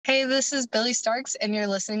Hey, this is Billie Starkz, and you're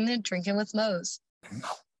listening to Drinkin with Moe's.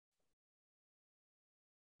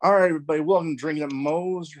 All right, everybody, welcome to Drinking at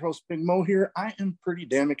Moe's. Your host, Big Mo here. I am pretty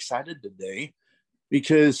damn excited today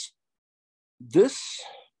because this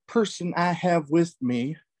person I have with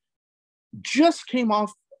me just came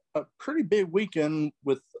off a pretty big weekend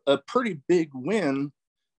with a pretty big win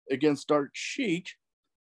against Dark Sheik.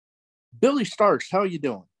 Billie Starkz, how are you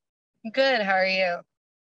doing? Good, how are you?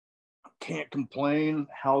 Can't complain.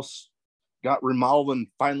 House got remodeled and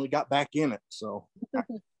finally got back in it, so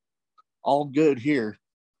all good here.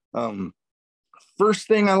 First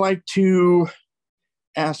thing I like to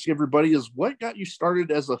ask everybody is what got you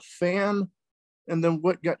started as a fan, and then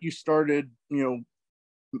what got you started,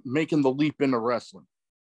 making the leap into wrestling?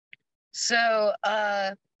 So,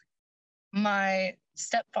 my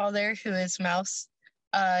stepfather, who is Mouse,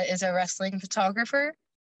 is a wrestling photographer.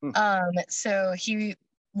 So he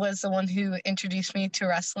was the one who introduced me to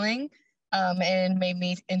wrestling, and made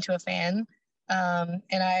me into a fan. And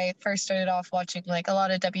I first started off watching like a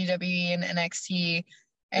lot of WWE and NXT,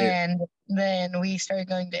 and then we started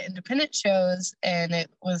going to independent shows, and it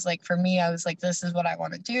was like, for me, I was like, this is what I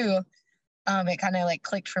want to do. It kind of like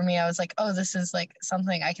clicked for me. I was like, oh, this is like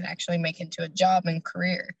something I can actually make into a job and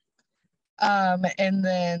career. And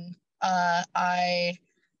then I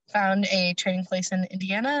found a training place in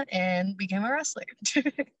Indiana and became a wrestler.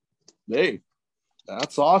 Hey,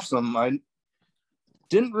 that's awesome. I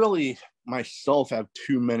didn't really myself have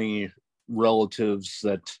too many relatives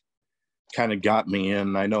that kind of got me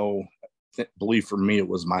in. I know, believe for me, it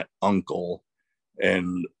was my uncle,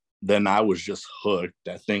 and then I was just hooked.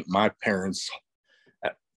 I think my parents,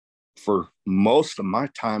 for most of my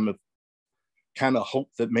time, have kind of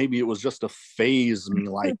hoped that maybe it was just a phase, me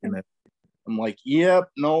liking it. I'm like, yep,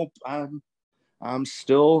 nope, I'm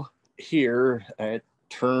still here. I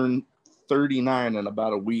turned 39 in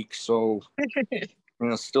about a week, so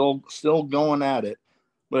still going at it.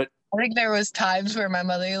 But I think there was times where my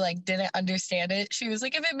mother like didn't understand it. She was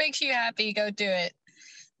like, if it makes you happy, go do it.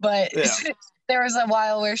 But yeah. There was a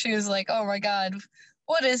while where she was like, oh my God,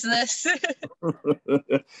 what is this?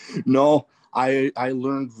 No, I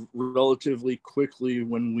learned relatively quickly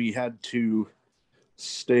when we had to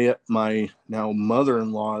stay at my now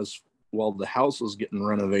mother-in-law's while the house was getting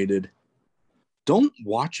renovated. Don't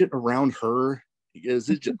watch it around her, because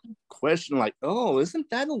it's just a question like, oh, isn't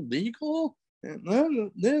that illegal? And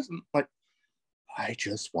this, like, I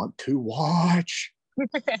just want to watch.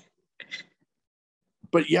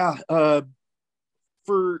 But yeah,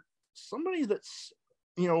 for somebody that's,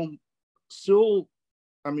 still,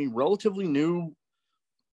 relatively new,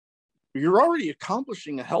 you're already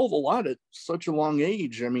accomplishing a hell of a lot at such a long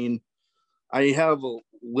age. I mean, I have a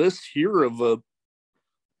list here of a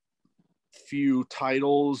few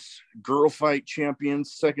titles: Girl Fight Champion,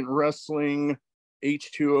 Second Wrestling,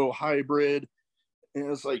 H2O Hybrid.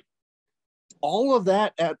 And it's like all of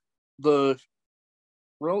that at the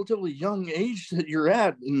relatively young age that you're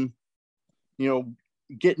at, and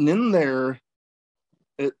getting in there,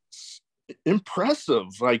 it's impressive.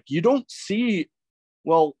 Like, you don't see,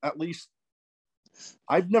 well, at least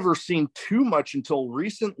I've never seen too much until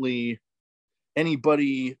recently,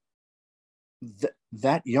 anybody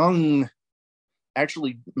that young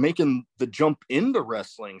actually making the jump into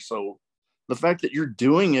wrestling. So the fact that you're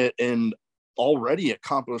doing it and already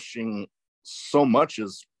accomplishing so much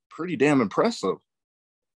is pretty damn impressive.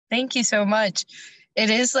 Thank you so much. It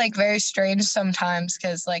is like very strange sometimes,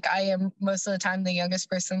 because like I am most of the time the youngest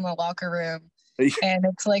person in the locker room, and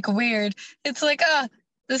it's like weird. It's like,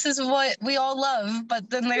 this is what we all love, but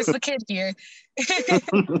then there's the kid here.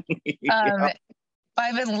 Yeah.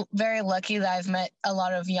 I've been very lucky that I've met a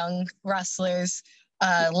lot of young wrestlers,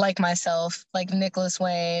 like myself, like Nicholas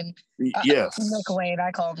Wayne. Yes. Nick Wayne,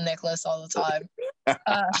 I call him Nicholas all the time.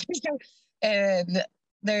 And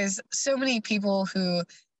there's so many people who,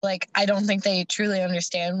 like, I don't think they truly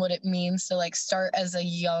understand what it means to like start as a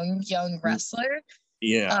young wrestler.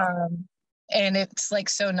 Yeah. And it's like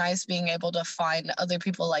so nice being able to find other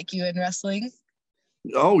people like you in wrestling.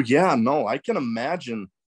 Oh yeah, no, I can imagine,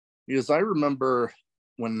 because I remember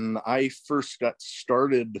when I first got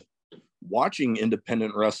started watching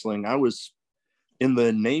independent wrestling, I was in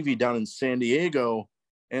the Navy down in San Diego,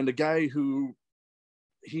 and a guy who,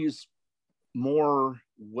 he's more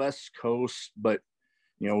West Coast, but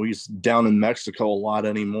he's down in Mexico a lot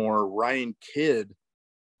anymore, Ryan Kidd.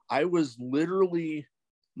 I was literally,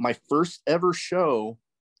 my first ever show,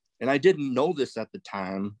 and I didn't know this at the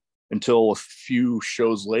time until a few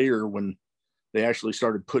shows later when they actually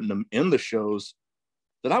started putting them in the shows,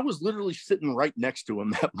 that I was literally sitting right next to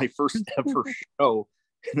him at my first ever show.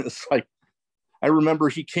 And it's like, I remember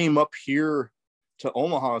he came up here to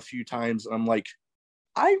Omaha a few times, and I'm like,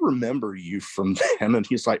 I remember you from then. And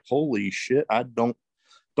he's like, holy shit, I don't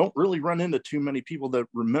really run into too many people that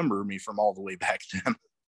remember me from all the way back then.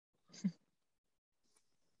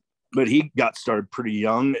 But he got started pretty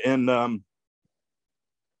young. And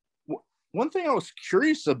one thing I was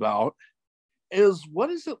curious about is, what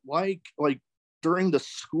is it like during the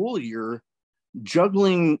school year,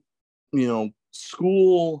 juggling,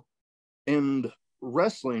 school and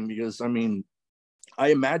wrestling? Because I mean, I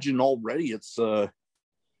imagine already it's a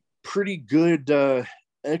pretty good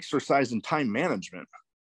exercise and time management.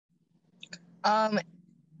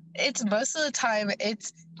 It's most of the time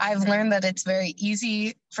I've learned that it's very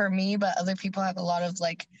easy for me, but other people have a lot of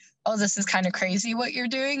like, oh, this is kind of crazy what you're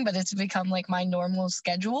doing, but it's become like my normal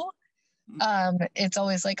schedule. It's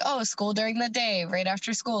always like, oh, school during the day, right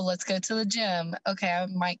after school, let's go to the gym. Okay, I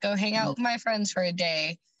might go hang out with my friends for a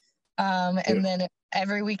day. And then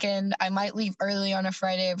every weekend I might leave early on a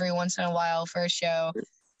Friday every once in a while for a show.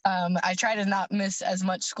 I try to not miss as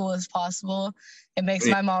much school as possible. It makes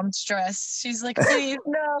my mom stressed. She's like, please,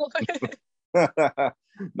 no.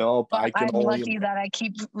 No, but I'm lucky that I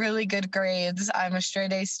keep really good grades. I'm a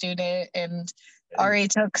straight A student and already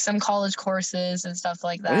took some college courses and stuff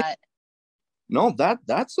like that. No,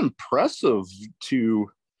 that's impressive to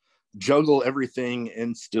juggle everything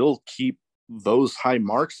and still keep those high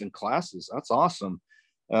marks in classes. That's awesome.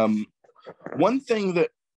 One thing that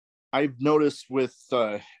I've noticed with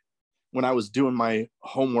when I was doing my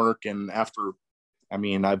homework, and after, I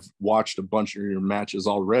mean, I've watched a bunch of your matches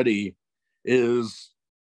already, is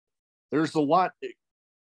there's a lot,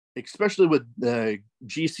 especially with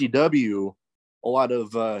GCW, a lot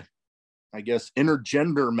of, I guess,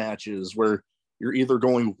 intergender matches where you're either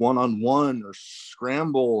going one-on-one or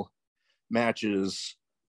scramble matches.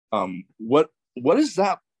 What is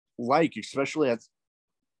that like, especially at,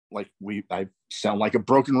 like, I sound like a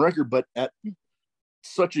broken record, but at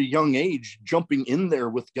such a young age, jumping in there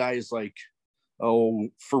with guys like, oh,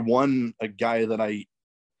 for one, a guy that I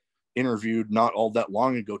interviewed not all that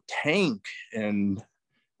long ago, Tank, and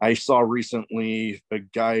I saw recently a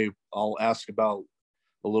guy I'll ask about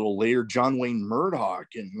a little later, John Wayne Murdoch,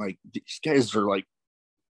 and like, these guys are like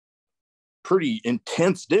pretty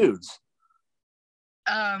intense dudes.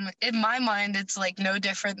 In my mind, it's like no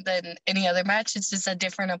different than any other match. It's just a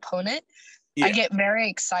different opponent. Yeah. I get very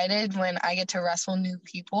excited when I get to wrestle new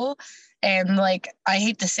people. And like, I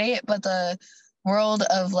hate to say it, but the world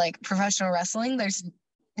of like professional wrestling, there's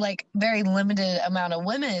like very limited amount of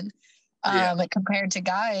women compared to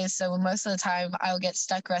guys. So most of the time I'll get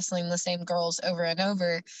stuck wrestling the same girls over and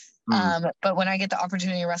over. But when I get the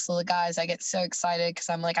opportunity to wrestle the guys, I get so excited because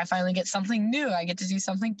I'm like, I finally get something new. I get to do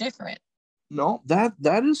something different. No, that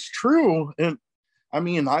is true. And I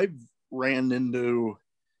mean, I've ran into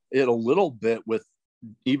it a little bit with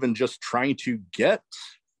even just trying to get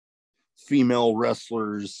female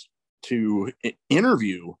wrestlers to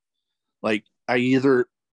interview. Like, I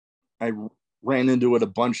ran into it a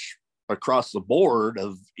bunch across the board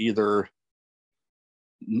of either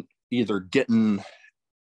getting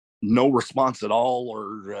no response at all,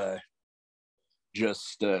 or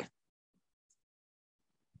just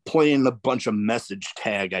playing a bunch of message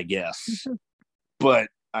tag, I guess. But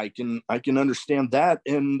I can understand that.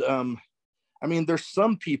 And I mean, there's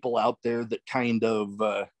some people out there that kind of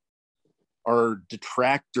are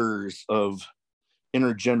detractors of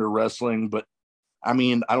intergender wrestling, but I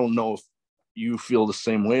mean, I don't know if you feel the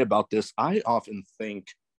same way about this. I often think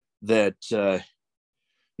that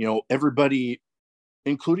everybody,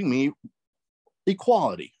 including me,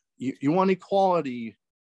 equality. You want equality.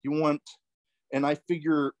 You want, and I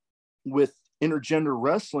figure with intergender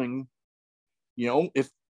wrestling, if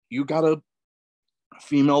you got a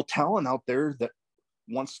female talent out there that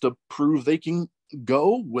wants to prove they can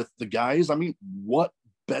go with the guys, I mean, what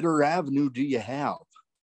better avenue do you have?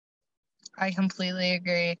 I completely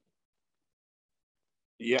agree.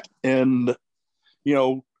 Yeah. And,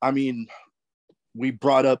 I mean, we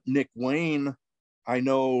brought up Nick Wayne. I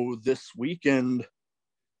know this weekend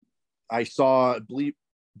I saw, I believe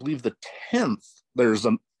the 10th, there's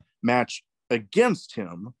a match against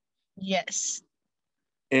him. Yes.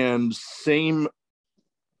 And same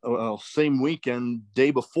weekend,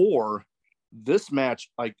 day before this match,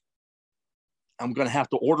 like, I'm going to have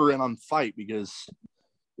to order it on Fight, because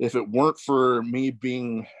if it weren't for me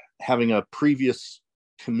having a previous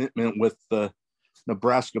commitment with the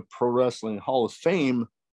Nebraska Pro Wrestling Hall of Fame,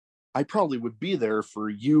 I probably would be there for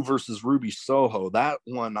you versus Ruby Soho. That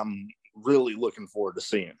one I'm really looking forward to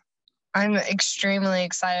seeing. I'm extremely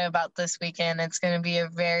excited about this weekend. It's going to be a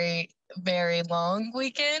very very long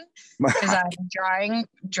weekend because I'm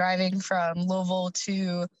driving from Louisville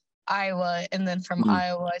to Iowa, and then from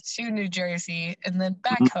Iowa to New Jersey, and then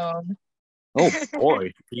back home. Oh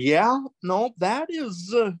boy. Yeah, no, that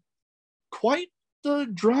is quite the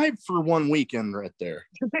drive for one weekend right there.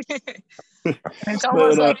 It's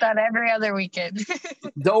almost like that every other weekend.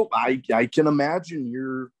 No, I can imagine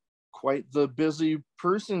you're quite the busy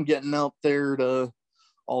person getting out there to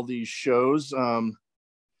all these shows.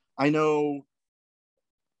 I know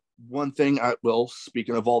one thing.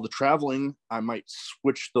 Speaking of all the traveling, I might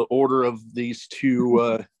switch the order of these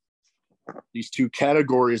two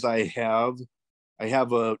categories. I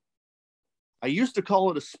used to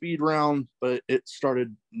call it a speed round, but it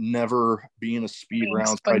started never being a speed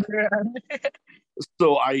round.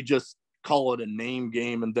 So I just call it a name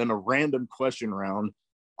game and then a random question round.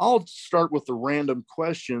 I'll start with the random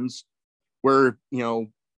questions where,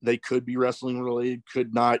 they could be wrestling related,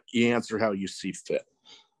 could not. You answer how you see fit.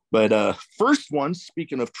 But first one,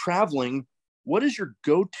 speaking of traveling, what is your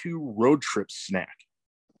go-to road trip snack?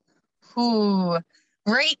 Ooh,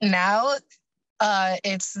 right now,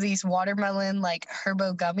 it's these watermelon like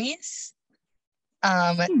herbo gummies.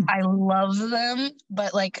 I love them,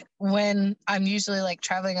 but like when I'm usually like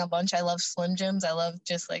traveling on lunch, I love Slim Jims. I love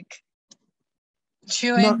just like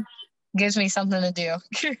chewing. Gives me something to do.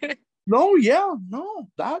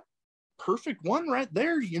 That perfect one right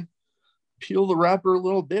there. You peel the wrapper a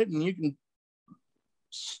little bit and you can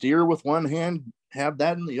steer with one hand, have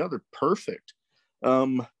that in the other. Perfect.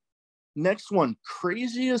 Next one,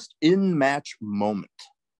 craziest in-match moment.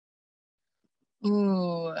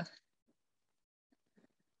 Ooh.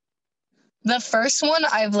 The first one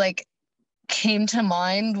I've like came to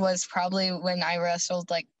mind was probably when I wrestled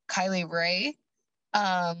like Kylie Ray.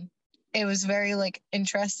 It was very like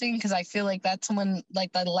interesting because I feel like that's when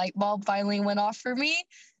like the light bulb finally went off for me.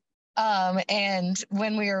 And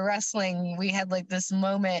when we were wrestling, we had like this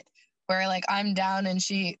moment where like I'm down and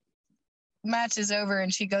she match is over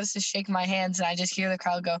and she goes to shake my hands and I just hear the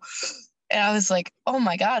crowd go, and I was like, oh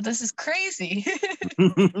my God, this is crazy.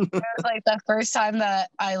 It was like the first time that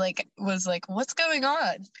I like was like, what's going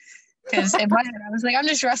on? Because in my head, I was like, I'm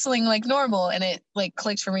just wrestling like normal. And it like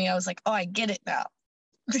clicked for me. I was like, oh, I get it now.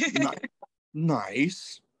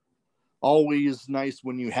 Nice. Always nice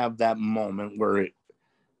when you have that moment where it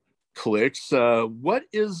clicks. What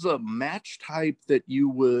is a match type that you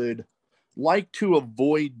would like to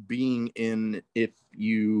avoid being in if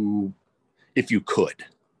you could?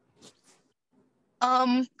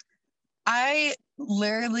 I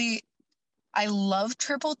love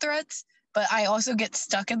triple threats, but I also get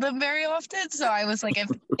stuck in them very often. So I was like, if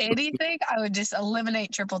anything, I would just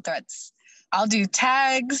eliminate triple threats. I'll do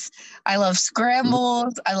tags. I love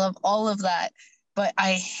scrambles. I love all of that. But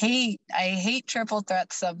I hate triple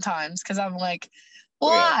threats sometimes because I'm like,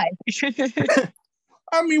 why?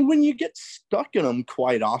 I mean, when you get stuck in them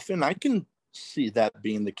quite often, I can see that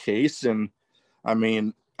being the case. And I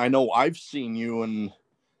mean, I know I've seen you in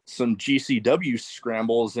some GCW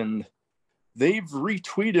scrambles, and they've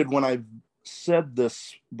retweeted when I've said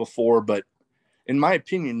this before, but in my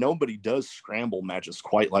opinion, nobody does scramble matches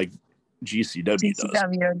quite like GCW does.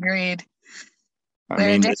 GCW, agreed.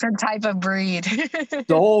 They're a different type of breed.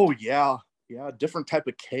 Yeah, different type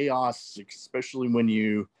of chaos, especially when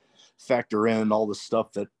you factor in all the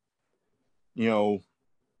stuff that,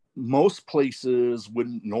 most places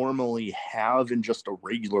wouldn't normally have in just a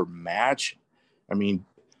regular match. I mean,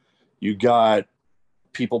 you got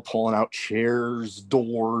people pulling out chairs,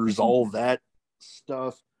 doors, all that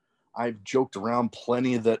stuff. I've joked around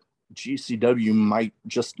plenty that GCW might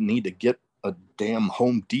just need to get a damn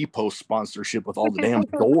Home Depot sponsorship with all the damn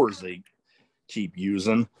doors they keep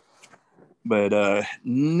using. But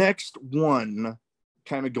next one,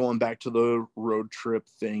 kind of going back to the road trip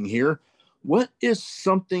thing here. What is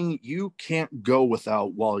something you can't go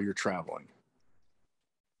without while you're traveling?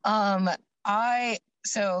 So I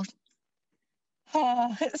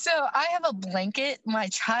have a blanket, my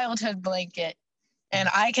childhood blanket, and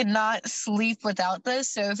I cannot sleep without this.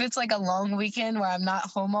 So if it's like a long weekend where I'm not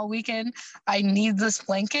home all weekend, I need this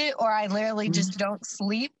blanket or I literally just don't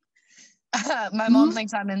sleep. My mom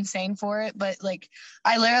thinks I'm insane for it, but like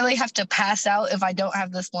I literally have to pass out if I don't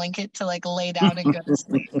have this blanket to like lay down and go to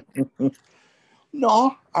sleep.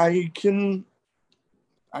 No, I can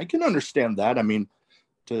understand that. I mean,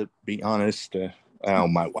 to be honest,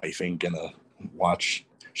 my wife ain't gonna watch.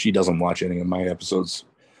 She doesn't watch any of my episodes,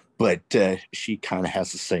 but she kind of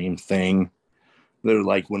has the same thing. They're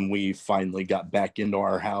like when we finally got back into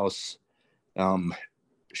our house,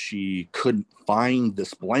 she couldn't find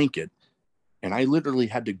this blanket, and I literally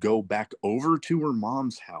had to go back over to her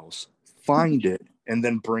mom's house, find it, and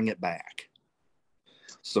then bring it back.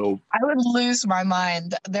 So I would lose my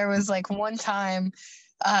mind. There was like one time,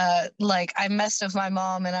 like I messed with my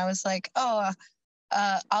mom and I was like, oh,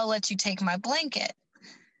 I'll let you take my blanket.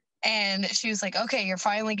 And she was like, okay, you're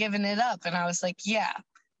finally giving it up. And I was like, yeah,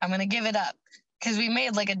 I'm going to give it up. Because we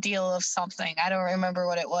made like a deal of something. I don't remember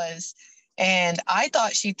what it was. And I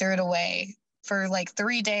thought she threw it away for like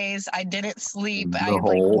 3 days. I didn't sleep. I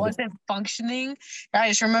like no. wasn't functioning. I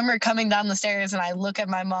just remember coming down the stairs and I look at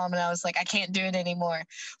my mom and I was like, I can't do it anymore.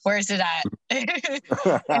 Where's it at?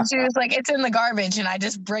 And she was like, it's in the garbage. And I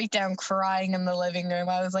just break down crying in the living room.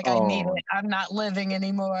 I was like, I need it. I'm not living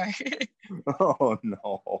anymore. Oh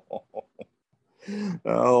no.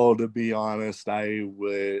 Oh, to be honest, I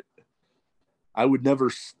would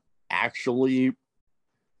never actually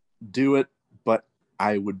do it, but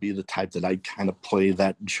I would be the type that I'd kind of play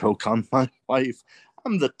that joke on my wife.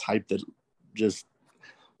 I'm the type that just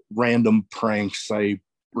random pranks. I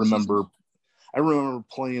remember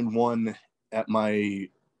playing one at my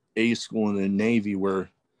A school in the Navy where,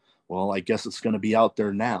 well, I guess it's going to be out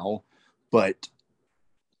there now, but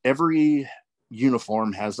every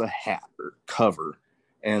uniform has a hat or cover,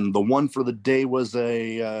 and the one for the day was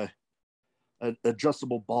a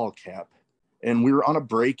adjustable ball cap. And we were on a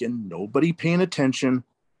break and nobody paying attention.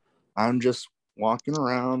 I'm just walking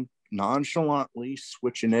around nonchalantly,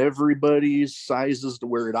 switching everybody's sizes to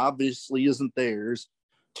where it obviously isn't theirs.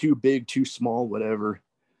 Too big, too small, whatever.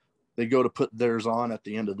 They go to put theirs on at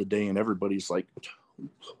the end of the day and everybody's like,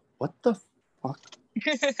 what the fuck?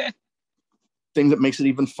 Thing that makes it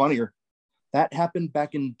even funnier. That happened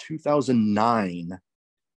back in 2009.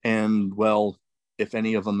 And well, if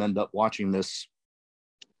any of them end up watching this,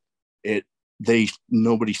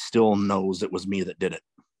 nobody still knows it was me that did it.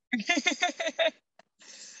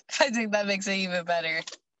 I think that makes it even better.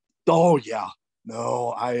 Oh yeah.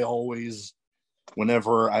 No, I always,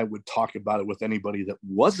 whenever I would talk about it with anybody that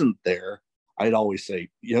wasn't there, I'd always say,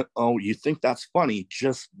 you think that's funny?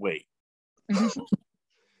 Just wait.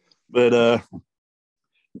 But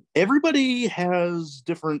everybody has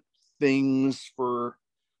different things for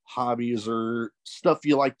hobbies or stuff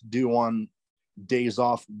you like to do on days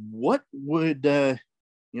off. What would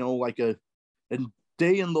like a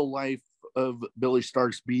day in the life of Billie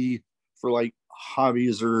Starkz be for like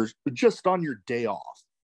hobbies or just on your day off?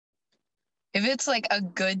 If it's like a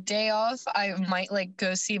good day off, I might like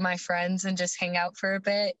go see my friends and just hang out for a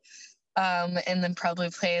bit, and then probably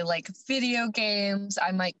play like video games.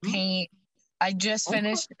 I might paint. I just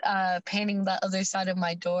finished painting the other side of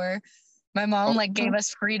my door. My mom like gave us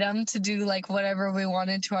freedom to do like whatever we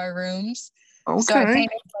wanted to our rooms. Okay. So I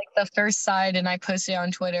painted like the first side and I posted it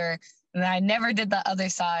on Twitter. And then I never did the other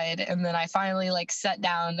side. And then I finally like sat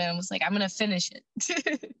down and was like, I'm gonna finish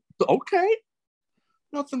it. Okay.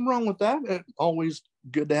 Nothing wrong with that. It's always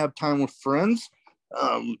good to have time with friends.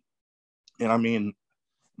 And I mean,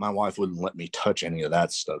 my wife wouldn't let me touch any of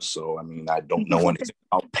that stuff. So, I mean, I don't know anything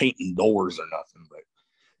about painting doors or nothing. But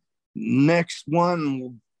next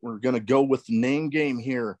one, we're going to go with the name game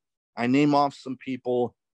here. I name off some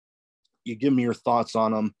people. You give me your thoughts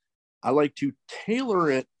on them. I like to tailor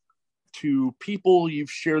it to people you've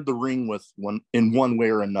shared the ring with in one way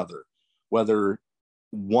or another, whether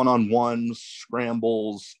one-on-one,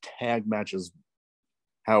 scrambles, tag matches,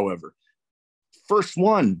 however. First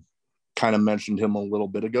one, kind of mentioned him a little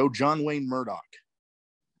bit ago, John Wayne Murdoch.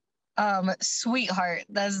 Sweetheart.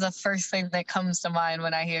 That's the first thing that comes to mind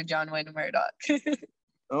when I hear John Wayne Murdoch.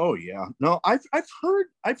 Oh yeah. No, I've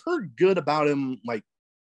heard good about him, like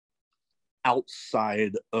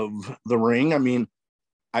outside of the ring. I mean,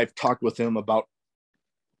 I've talked with him about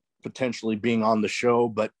potentially being on the show,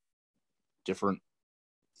 but different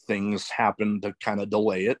things happen to kind of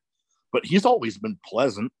delay it. But he's always been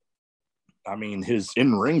pleasant. I mean, his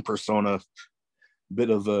in-ring persona, bit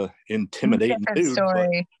of a intimidating dude.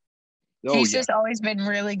 Story. But, he's just always been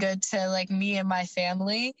really good to like me and my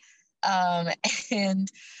family.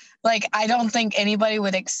 And like I don't think anybody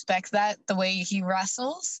would expect that the way he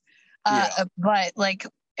wrestles. But like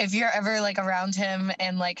if you're ever like around him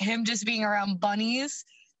and like him just being around bunnies,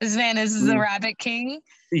 this man is the Rabbit King.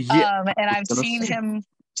 And I've seen him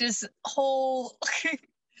just whole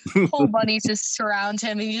bunnies just surround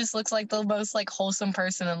him. He just looks like the most like wholesome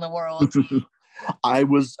person in the world. I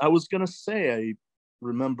was gonna say, I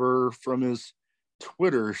remember from his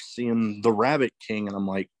Twitter seeing the Rabbit King, and I'm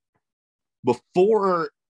like, before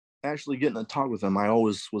actually getting to talk with him, I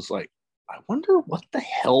always was like, I wonder what the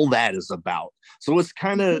hell that is about. So it's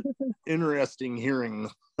kind of interesting hearing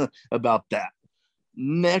about that.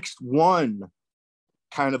 Next one,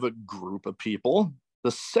 kind of a group of people, the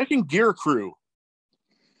Second Gear Crew.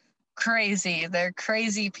 crazy. They're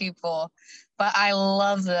crazy people, but I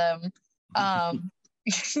love them. Um,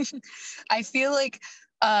 I feel like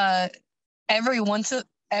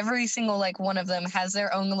every single like one of them has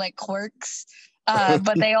their own like quirks.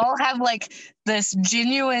 But they all have like this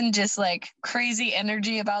genuine, just like crazy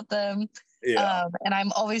energy about them. Yeah. And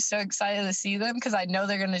I'm always so excited to see them because I know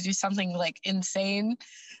they're gonna do something like insane.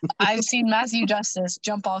 I've seen Matthew Justice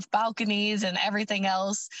jump off balconies and everything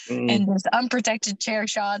else and just unprotected chair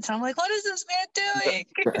shots. I'm like, what is this man doing?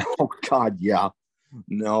 Oh God, yeah.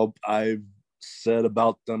 Nope. I've said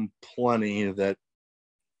about them plenty that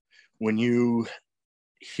when you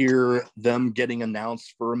hear them getting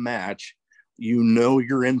announced for a match, you know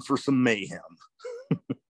you're in for some mayhem.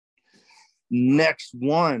 Next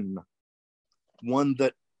one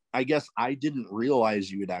that I guess I didn't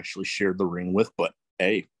realize you had actually shared the ring with, but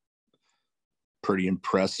hey, pretty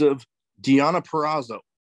impressive. Deonna Purrazzo.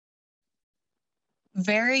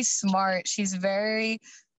 Very smart. She's very,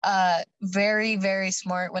 very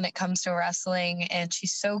smart when it comes to wrestling, and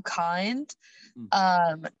she's so kind.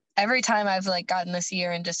 Every time I've like gotten to see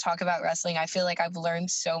her and just talk about wrestling, I feel like I've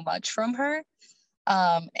learned so much from her.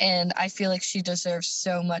 And I feel like she deserves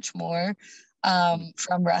so much more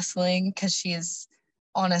from wrestling because she is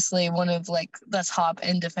honestly one of like the top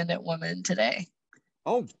independent women today.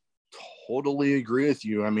 Oh, totally agree with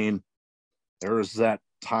you. I mean, there was that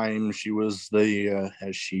time she was the,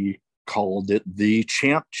 as she called it, the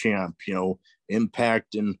champ,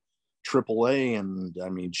 Impact and AAA. And I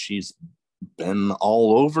mean, she's been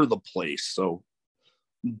all over the place. So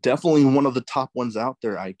definitely one of the top ones out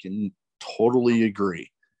there. I can totally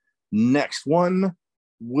agree. Next one,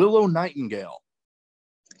 Willow Nightingale.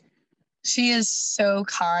 She is so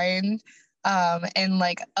kind and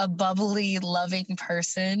like a bubbly, loving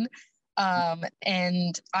person.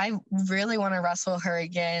 And I really want to wrestle her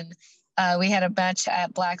again. We had a match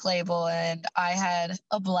at Black Label and I had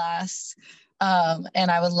a blast.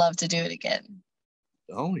 And I would love to do it again.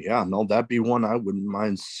 Oh, yeah. No, that'd be one I wouldn't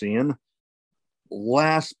mind seeing.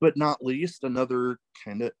 Last but not least, another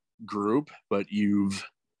kind of group, but you've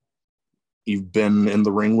been in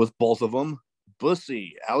the ring with both of them.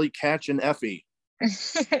 Bussy, Allie Katch, and Effie.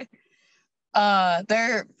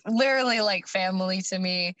 They're literally like family to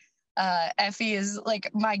me. Effie is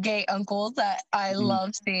like my gay uncle that I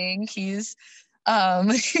love seeing. He's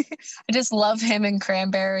I just love him and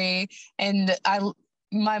Cranberry, and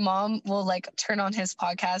my mom will like turn on his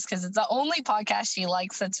podcast because it's the only podcast she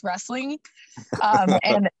likes that's wrestling.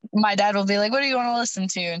 And my dad will be like, what do you want to listen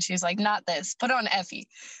to? And she's like, not this, put on Effie.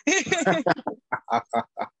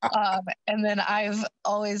 And then I've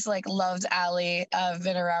always like loved Allie. I've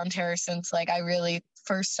been around her since like I really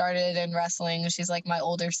first started in wrestling. She's like my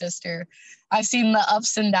older sister. I've seen the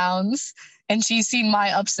ups and downs and she's seen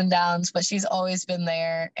my ups and downs, but she's always been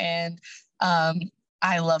there. And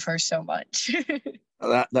I love her so much.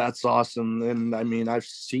 That's awesome. And I mean, I've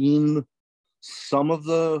seen some of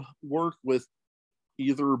the work with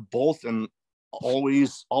either both and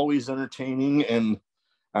always entertaining. And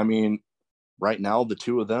I mean, right now, the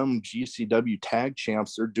two of them, GCW tag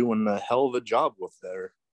champs, are doing a hell of a job with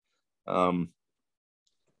their.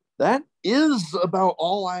 That is about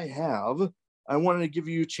all I have. I wanted to give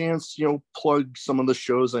you a chance, plug some of the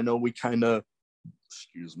shows. I know we kind of,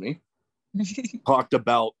 talked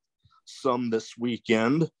about some this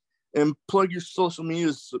weekend, and plug your social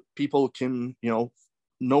media so people can, know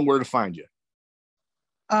where to find you.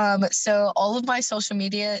 So all of my social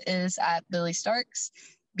media is at Billie Starkz,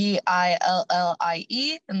 Billie,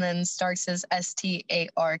 and then Starkz is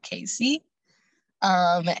Starkz.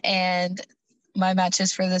 And my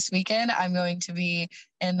matches for this weekend, I'm going to be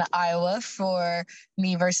in Iowa for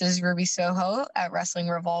me versus Ruby Soho at Wrestling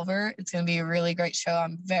Revolver. It's going to be a really great show.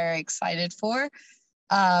 I'm very excited for.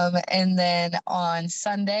 And then on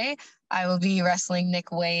Sunday, I will be wrestling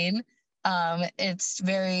Nick Wayne. It's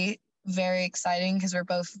very, very exciting because we're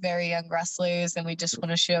both very young wrestlers and we just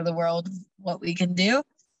want to show the world what we can do.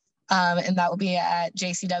 And that will be at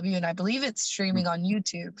JCW, and I believe it's streaming on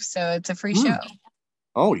YouTube, so it's a free show.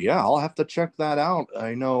 Oh, yeah, I'll have to check that out.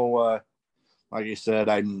 I know, like I said,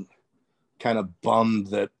 I'm kind of bummed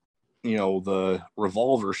that, the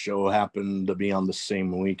Revolver show happened to be on the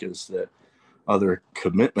same week as that other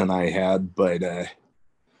commitment I had, but,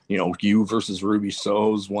 you versus Ruby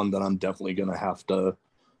Soho is one that I'm definitely going to have to,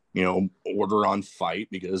 order on Fight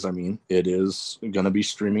because, I mean, it is going to be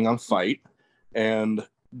streaming on Fight. And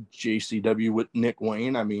JCW with Nick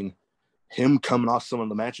Wayne, I mean, him coming off some of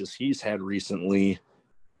the matches he's had recently,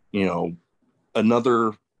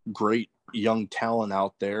 another great young talent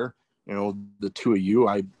out there. The two of you,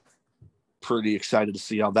 I'm pretty excited to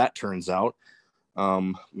see how that turns out.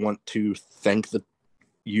 Want to thank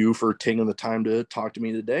you for taking the time to talk to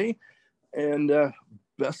me today, and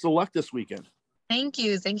best of luck this weekend. Thank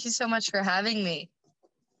you. Thank you so much for having me.